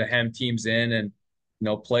wanting to hem teams in and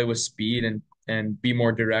play with speed and be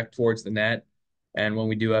more direct towards the net. And when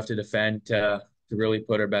we do have to defend, to really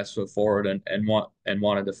put our best foot forward and want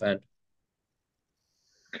to defend.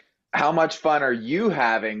 How much fun are you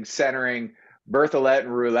having centering Berthollet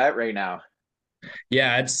and Roulette right now?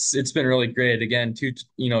 Yeah, it's been really great. Again, two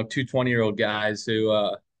 20-year-old guys who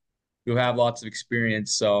have lots of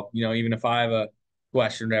experience. So, even if I have a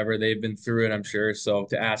question or whatever, they've been through it, I'm sure. So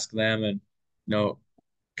to ask them and, you know,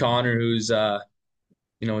 Connor, who's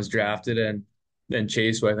was drafted, and then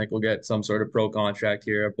Chase, who I think will get some sort of pro contract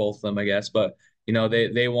here, both of them, I guess. But,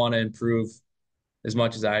 they want to improve as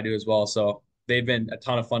much as I do as well. So they've been a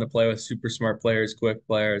ton of fun to play with, super smart players, quick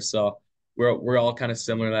players. So we're all kind of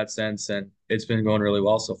similar in that sense, and it's been going really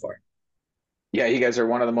well so far. Yeah, you guys are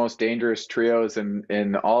one of the most dangerous trios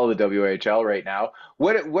in all of the WHL right now.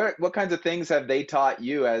 What kinds of things have they taught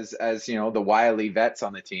you as the wily vets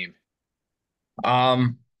on the team?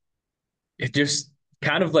 Um, it just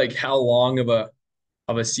kind of like how long of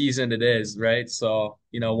a season it is, right? So,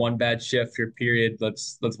 one bad shift or period,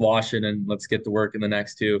 let's wash it and let's get to work in the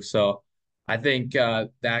next two. So I think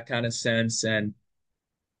that kind of sense and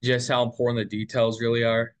just how important the details really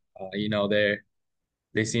are.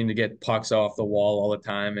 They seem to get pucks off the wall all the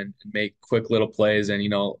time and make quick little plays, and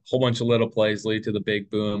a whole bunch of little plays lead to the big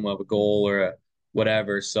boom of a goal or a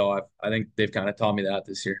whatever. So I think they've kind of taught me that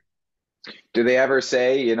this year. Do they ever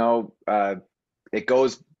say, it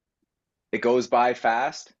goes it goes by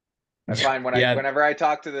fast? I find Yeah, whenever I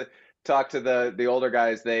talk to the older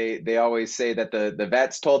guys, they always say that the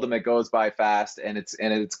vets told them it goes by fast, and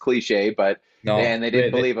it's cliche, but no, they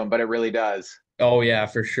didn't believe them, but it really does. oh yeah,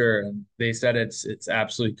 for sure. And they said it's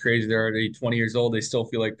absolutely crazy. They're already 20 years old. They still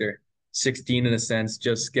feel like they're 16 in a sense,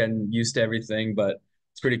 just getting used to everything. But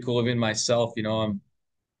it's pretty cool. Even myself, I'm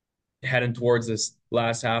heading towards this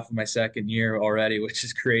last half of my second year already, which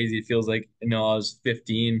is crazy. It feels like, I was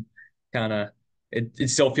 15, kind of. It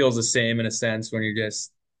still feels the same in a sense when you're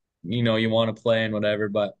just, you want to play and whatever.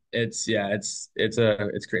 But it's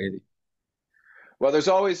crazy. Well, there's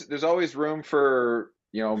always room for,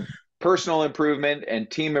 personal improvement and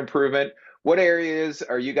team improvement. What areas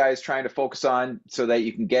are you guys trying to focus on so that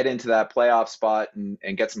you can get into that playoff spot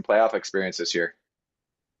and get some playoff experience this year?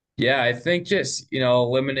 Yeah, I think just,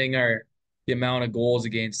 limiting the amount of goals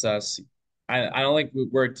against us. I don't think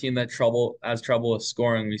we're a team that has trouble with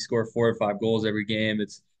scoring. We score 4 or 5 goals every game.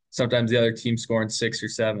 It's sometimes the other team scoring 6 or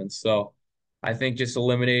 7. So I think just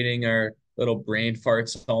eliminating our little brain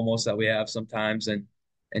farts almost that we have sometimes and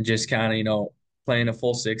just kind of, playing a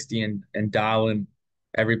full 60 and dialing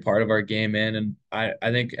every part of our game in. And I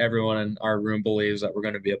think everyone in our room believes that we're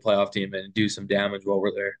going to be a playoff team and do some damage while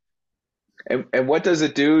we're there. And what does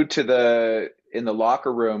it do to the in the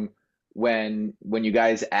locker room when you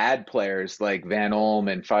guys add players like Van Olm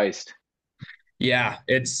and Feist? Yeah,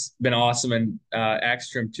 it's been awesome. And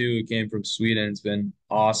Ekstrom too, who came from Sweden. It's been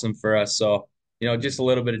awesome for us. So, just a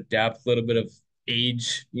little bit of depth, a little bit of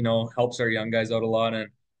age, helps our young guys out a lot. And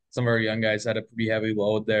some of our young guys had a pretty heavy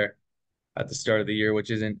load there at the start of the year,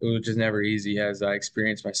 which is never easy, as I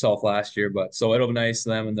experienced myself last year. But so it'll be nice to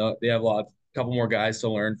them, and they have a couple more guys to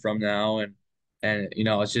learn from now. And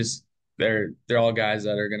it's just they're all guys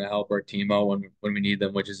that are going to help our team out when we need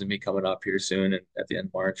them, which is going to be coming up here soon and at the end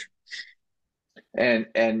of March. And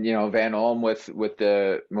Van Olm with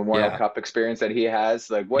the Memorial Yeah, Cup experience that he has,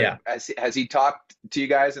 like what yeah. has he talked to you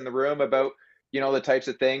guys in the room about, the types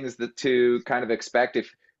of things that to kind of expect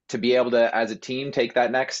if to be able to as a team take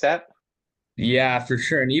that next step? Yeah, for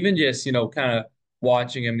sure. And even just, kind of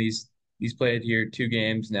watching him, he's played here 2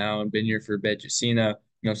 games now and been here for a bit, just seeing how,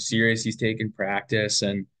 serious he's taken practice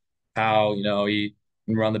and how, he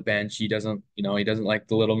when we're on the bench, he doesn't like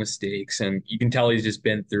the little mistakes, and you can tell he's just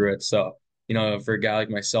been through it. So, for a guy like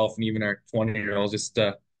myself and even our 20-year-olds, just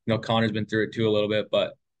Connor's been through it too a little bit,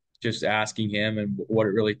 but just asking him and what it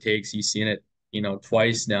really takes, he's seen it,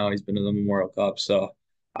 twice now, and he's been to the Memorial Cup. So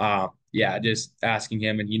yeah, just asking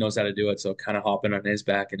him, and he knows how to do it. So kind of hopping on his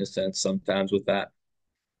back in a sense sometimes with that.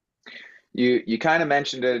 You kind of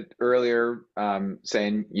mentioned it earlier,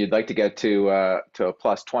 saying you'd like to get to a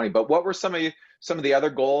plus 20. But what were some of the other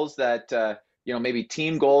goals that maybe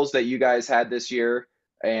team goals that you guys had this year,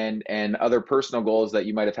 and other personal goals that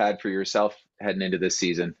you might have had for yourself heading into this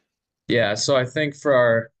season? Yeah, so I think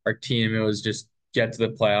for our team, it was just get to the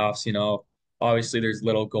playoffs. Obviously there's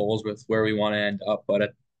little goals with where we want to end up,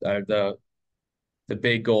 but the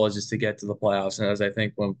big goal is just to get to the playoffs. And as I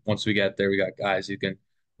think once we get there, we got guys who can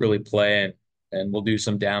really play and we'll do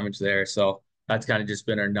some damage there. So that's kind of just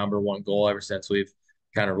been our number one goal ever since we've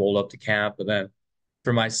kind of rolled up to camp. And then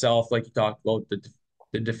for myself, like you talked about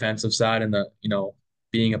the defensive side and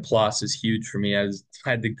being a plus is huge for me. I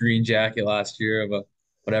had the green jacket last year of a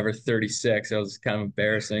whatever 36. It was kind of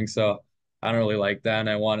embarrassing. So I don't really like that. And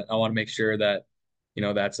I want to make sure that,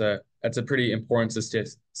 that's a pretty important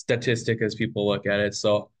statistic as people look at it.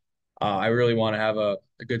 So I really want to have a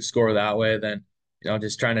good score that way. Then,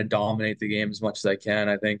 just trying to dominate the game as much as I can.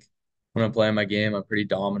 I think when I'm playing my game, I'm pretty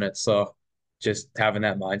dominant. So just having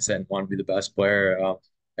that mindset and want to be the best player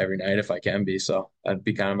every night if I can be. So that'd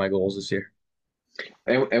be kind of my goals this year.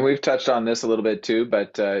 And we've touched on this a little bit too,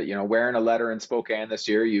 but wearing a letter in Spokane this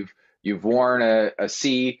year, you've worn a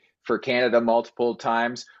C for Canada multiple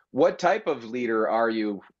times. What type of leader are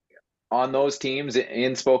you on those teams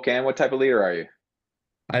in Spokane? What type of leader are you?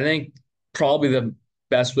 I think probably the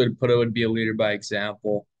best way to put it would be a leader by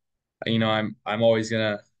example. I'm always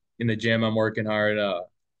gonna in the gym. I'm working hard.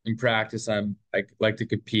 In practice, I like to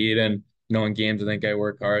compete, and in games, I think I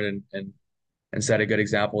work hard and set a good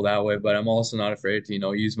example that way. But I'm also not afraid to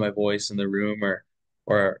use my voice in the room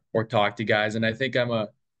or talk to guys. And I think I'm a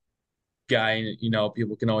guy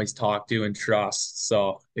people can always talk to and trust.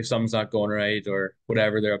 So if something's not going right or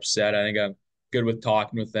whatever, they're upset. I think I'm good with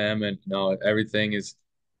talking with them, and everything is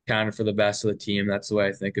kind of for the best of the team. That's the way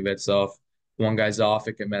I think of it. So if one guy's off,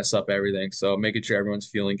 it can mess up everything. So making sure everyone's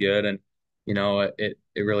feeling good, and it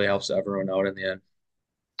really helps everyone out in the end.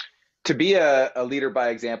 To be a leader by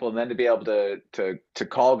example, and then to be able to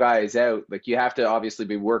call guys out, like you have to obviously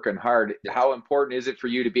be working hard. Yeah. How important is it for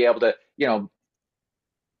you to be able to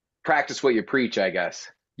practice what you preach, I guess?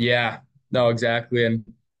 Yeah, no, exactly. And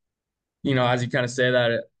as you kind of say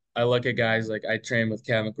that, I look at guys like I train with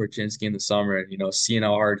Kevin Korchinski in the summer, and seeing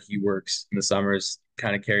how hard he works in the summers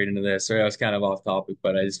kind of carried into this. Sorry, I was kind of off topic,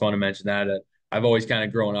 but I just want to mention that I've always kind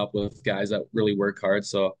of grown up with guys that really work hard,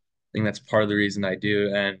 so I think that's part of the reason I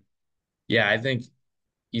do. And yeah, I think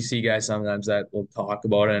you see guys sometimes that will talk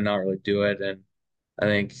about it and not really do it, and I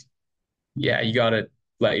think yeah, you got to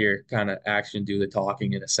let your kind of action do the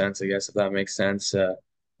talking in a sense, I guess, if that makes sense. I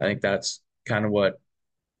think that's kind of what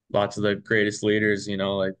lots of the greatest leaders,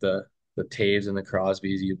 like the Taves and the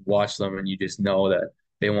Crosbys, you watch them and you just know that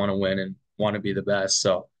they want to win and want to be the best.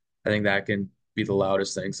 So I think that can be the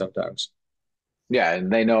loudest thing sometimes. Yeah,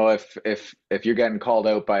 and they know if you're getting called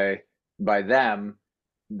out by them,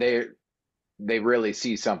 they they really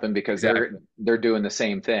see something because Exactly. they're doing the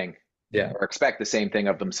same thing Yeah. or expect the same thing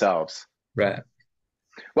of themselves. Right.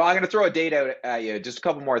 Well, I'm going to throw a date out at you. Just a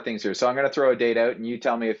couple more things here. So I'm going to throw a date out, and you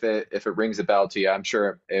tell me if it rings a bell to you. I'm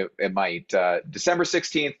sure it might. December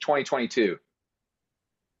 16th, 2022.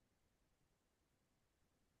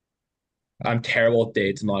 I'm terrible at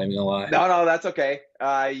dates, I'm not even gonna lie. No, no, that's okay.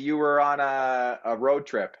 You were on a road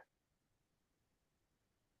trip.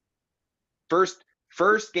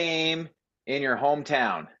 First game in your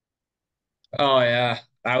hometown. Oh yeah.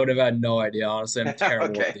 I would have had no idea, honestly. I'm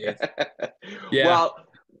terrible with Okay. dates. Yeah. Well,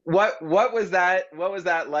 what was that? What was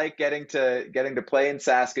that like getting to play in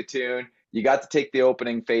Saskatoon? You got to take the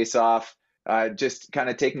opening face off. Just kind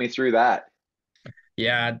of take me through that.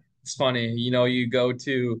 Yeah. It's funny. You go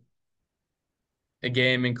to a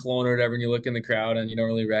game in Kelowna or whatever, and you look in the crowd and you don't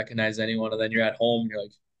really recognize anyone, and then you're at home and you're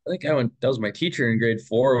like, I think that was my teacher in grade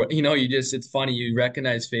four. It's funny, you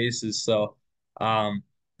recognize faces. So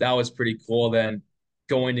that was pretty cool. Then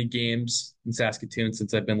going to games in Saskatoon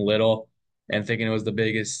since I've been little and thinking it was the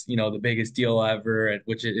biggest deal ever,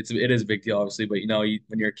 which it is a big deal, obviously, but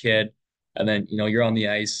when you're a kid and then, you're on the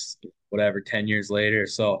ice, whatever, 10 years later.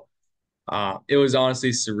 So it was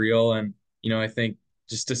honestly surreal. And, I think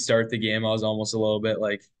just to start the game, I was almost a little bit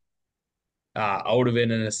like out of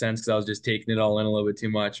it in a sense because I was just taking it all in a little bit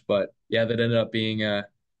too much. But yeah, that ended up being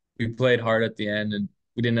we played hard at the end and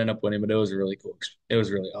we didn't end up winning, but it was a really cool. It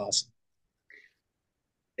was really awesome.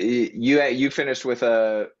 You finished with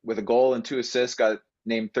a goal and two assists. Got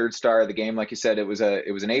named third star of the game. Like you said, it was an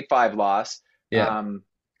 8-5 loss. Yeah,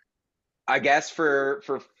 I guess for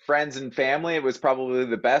friends and family, it was probably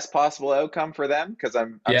the best possible outcome for them because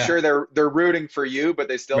I'm yeah, sure they're rooting for you, but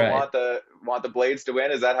they still right. want the Blades to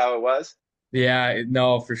win. Is that how it was? Yeah,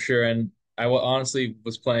 no, for sure. And honestly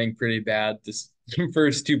was playing pretty bad this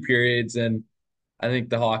first two periods, and I think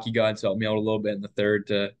the hockey gods helped me out a little bit in the third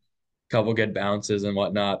to a couple good bounces and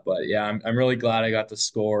whatnot. But yeah, I'm really glad I got to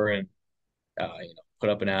score and put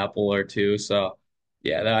up an apple or two. So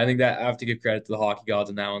yeah, I think that I have to give credit to the hockey gods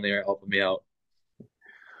on that one. They are helping me out.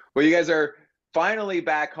 Well, you guys are finally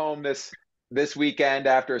back home this weekend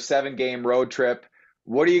after a 7-game road trip.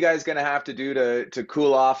 What are you guys going to have to do to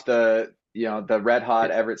cool off the red hot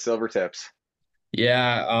Everett Silvertips?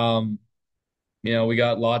 Yeah, we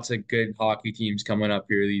got lots of good hockey teams coming up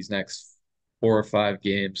here these next 4 or 5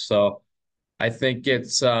 games. So I think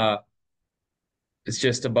it's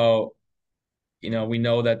just about, we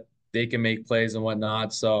know that they can make plays and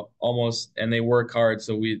whatnot. So and they work hard.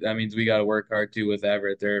 So that means we got to work hard too with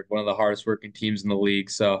Everett. They're one of the hardest working teams in the league.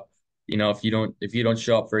 So, if you don't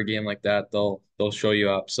show up for a game like that, they'll show you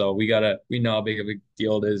up. So we know how big of a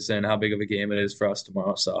deal it is and how big of a game it is for us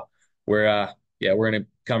tomorrow. So we're gonna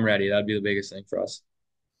come ready. That'd be the biggest thing for us.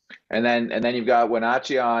 And then you've got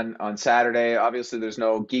Wenatchee on Saturday. Obviously, there's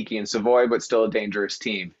no Geeky and Savoy, but still a dangerous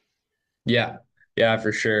team. Yeah, yeah,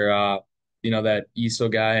 for sure. That ESO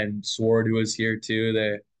guy and Sword who was here too.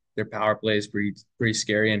 Their power play is pretty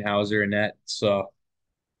scary, and Hauser and net. So,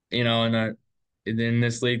 and in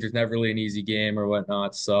this league, there's never really an easy game or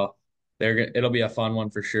whatnot. So it'll be a fun one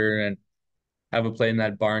for sure. And haven't played in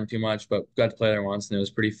that barn too much, but got to play there once and it was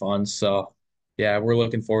pretty fun. So yeah, we're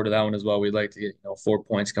looking forward to that one as well. We'd like to get 4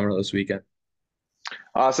 points coming to this weekend.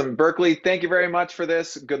 Awesome. Berkly, thank you very much for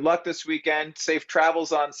this. Good luck this weekend. Safe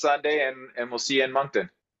travels on Sunday, and we'll see you in Moncton.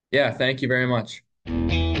 Yeah, thank you very much.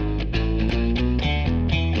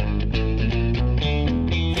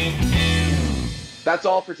 That's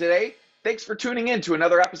all for today. Thanks for tuning in to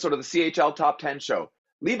another episode of the CHL Top 10 Show.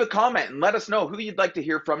 Leave a comment and let us know who you'd like to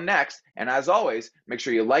hear from next. And as always, make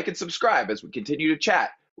sure you like and subscribe as we continue to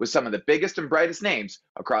chat with some of the biggest and brightest names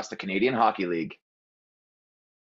across the Canadian Hockey League.